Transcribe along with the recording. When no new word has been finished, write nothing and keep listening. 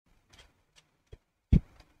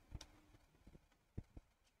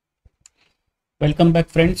Welcome back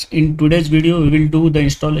friends. In today's video we will do the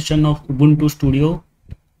installation of Ubuntu Studio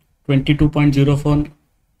 22.04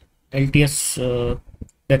 LTS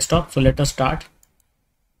desktop. So let us start.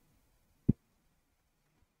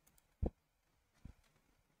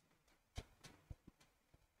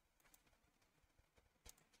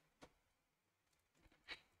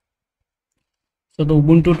 So the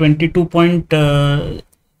Ubuntu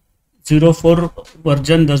 22.04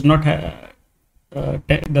 version does not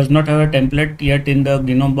have a template yet in the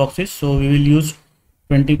GNOME boxes, so we will use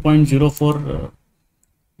 20.04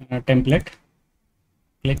 template.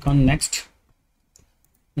 Click on next.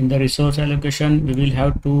 In the resource allocation we will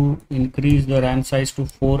have to increase the RAM size to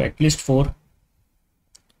 4, at least 4,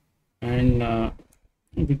 and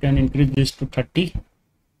we can increase this to 30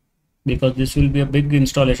 because this will be a big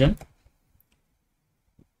installation,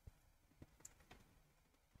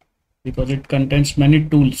 because it contains many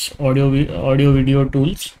tools, audio video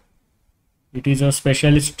tools. It is a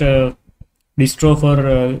specialist distro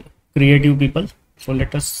for creative people. So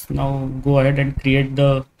let us now go ahead and create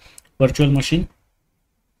the virtual machine.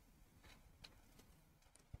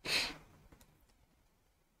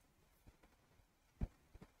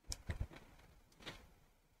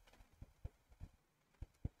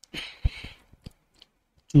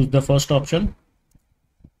 Choose the first option.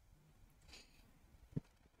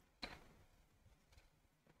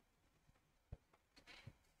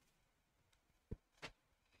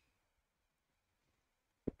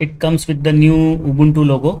 It comes with the new Ubuntu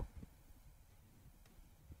logo.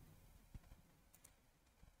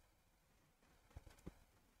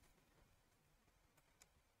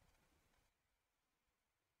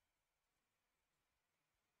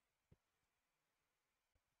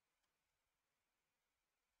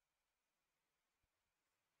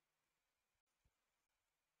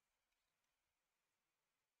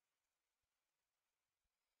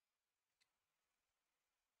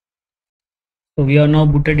 So we are now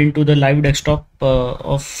booted into the live desktop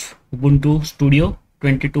of Ubuntu Studio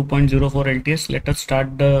 22.04 LTS. Let us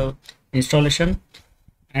start the installation,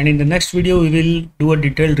 and in the next video we will do a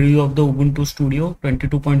detailed review of the Ubuntu Studio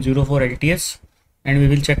 22.04 LTS, and we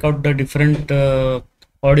will check out the different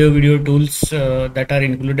audio video tools that are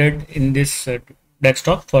included in this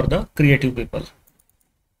desktop for the creative people.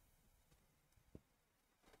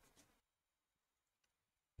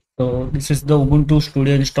 So this is the Ubuntu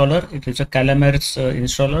Studio installer. It is a Calamares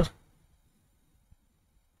installer.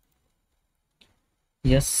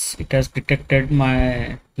 Yes, it has detected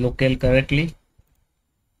my locale correctly.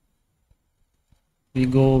 We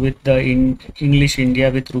go with the English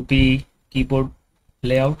India with rupee keyboard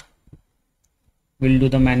layout. We'll do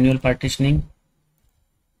the manual partitioning.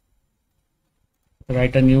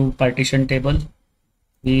 Write a new partition table.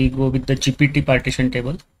 We go with the GPT partition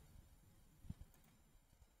table.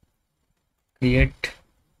 Create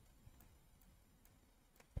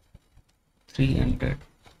 300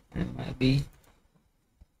 MIB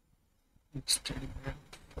extended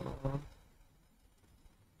for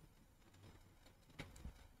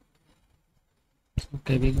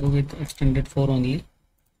okay, we go with extended 4 only.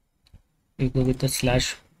 We go with the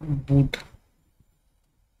 /boot,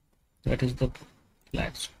 that is the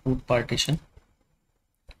 /boot partition.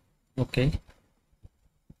 Okay,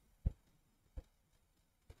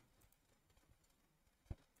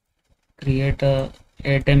 create a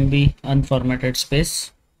 8 MB unformatted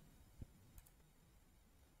space.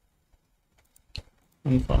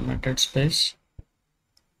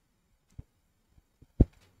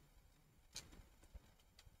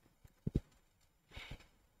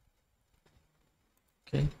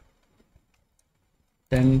 Okay,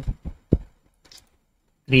 then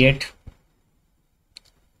create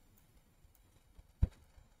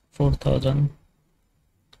 4000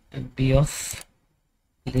 MB of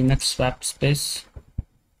Linux swap space.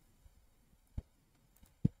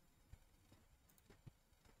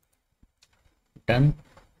 Done.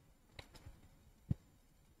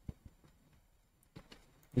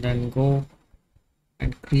 Then go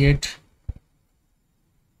and create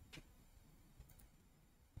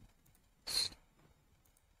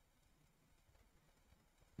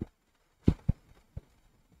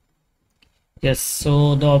yes,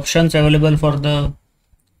 so the options available for the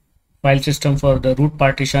file system for the root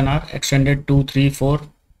partition are extended 2, 3, 4,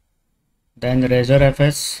 then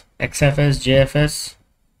razorfs, xfs, jfs,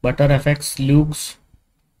 butterfx, lux,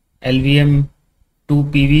 lvm 2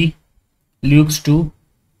 pv, lux 2,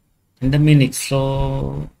 and the minix.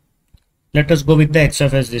 So let us go with the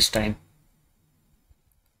xfs this time.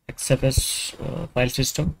 xfs file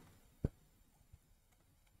system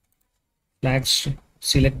flags,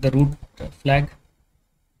 select the root flag.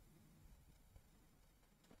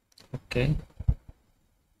 Okay,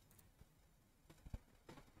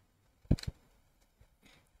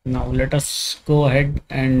 Now let us go ahead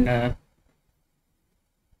and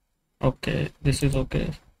okay, this is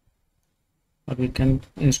okay. We can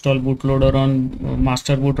install bootloader on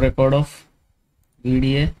master boot record of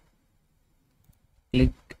VDA.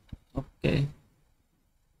 Click okay.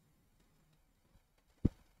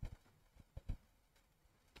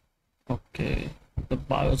 Okay, the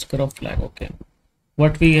BIOS graph flag. Okay,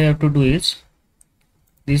 what we have to do is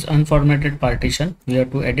this unformatted partition we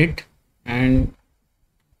have to edit and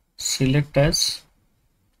select as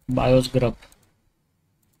BIOS graph.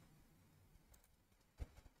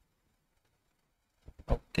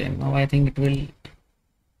 Okay, now I think it will,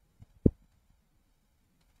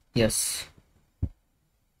 yes,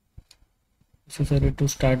 necessary to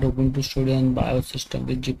start Ubuntu Studio and BIOS system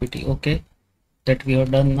with GPT. Okay, that we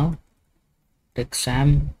have done. Now take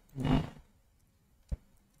Sam,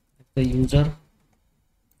 the user,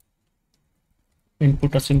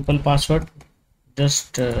 input a simple password,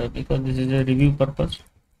 just because this is a review purpose.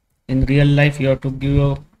 In real life you have to give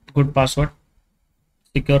a good password,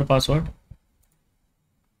 secure password.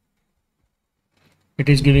 It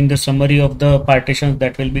is giving the summary of the partitions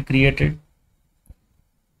that will be created.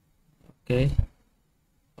 Okay,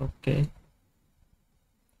 okay,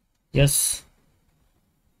 yes,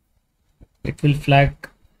 it will flag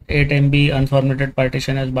 8 MB unformatted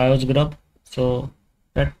partition as BIOS grub, so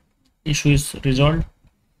that issue is resolved.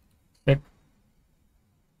 Set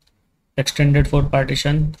extended for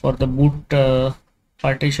partition for the boot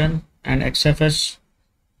partition and XFS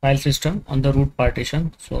file system on the root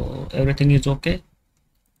partition, so everything is okay.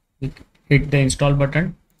 We hit the install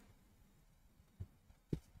button.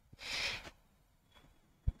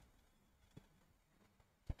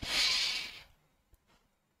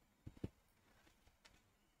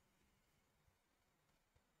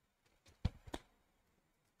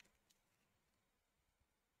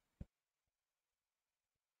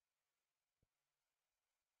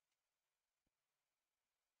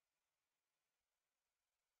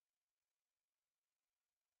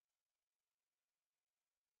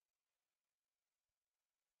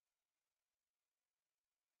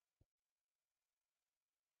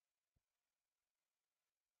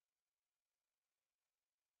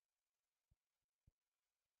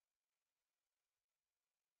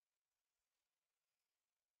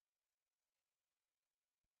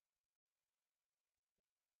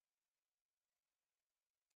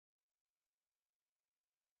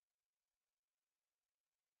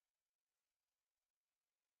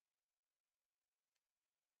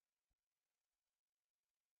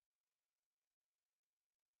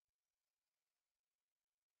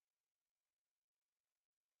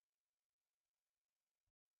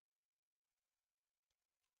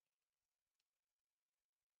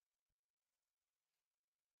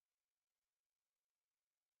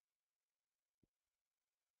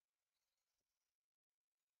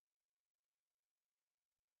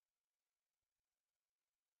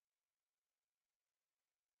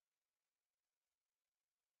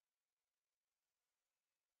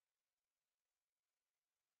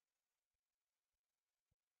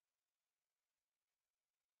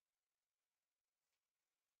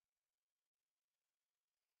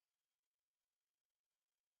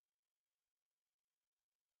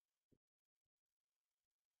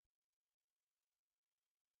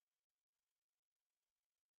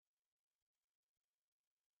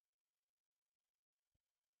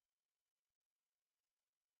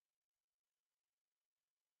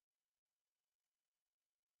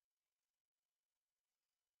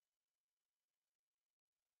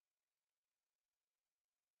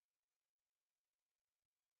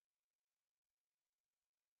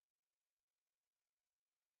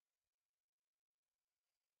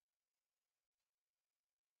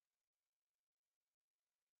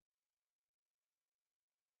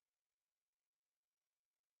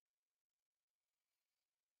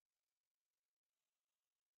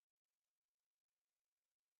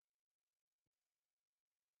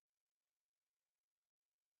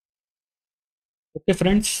 Okay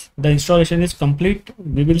friends, the installation is complete.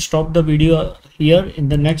 We will stop the video here. In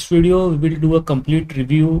the next video we will do a complete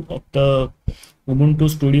review of the Ubuntu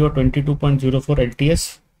Studio 22.04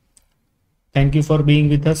 LTS. Thank you for being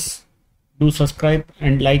with us. Do subscribe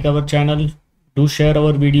and like our channel. Do share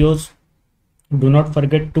our videos. Do not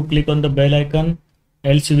forget to click on the bell icon,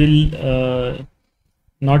 else you will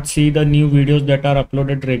not see the new videos that are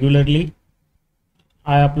uploaded regularly.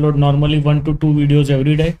 I upload normally 1 to 2 videos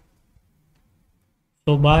every day.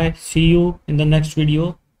 So bye, see you in the next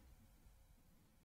video.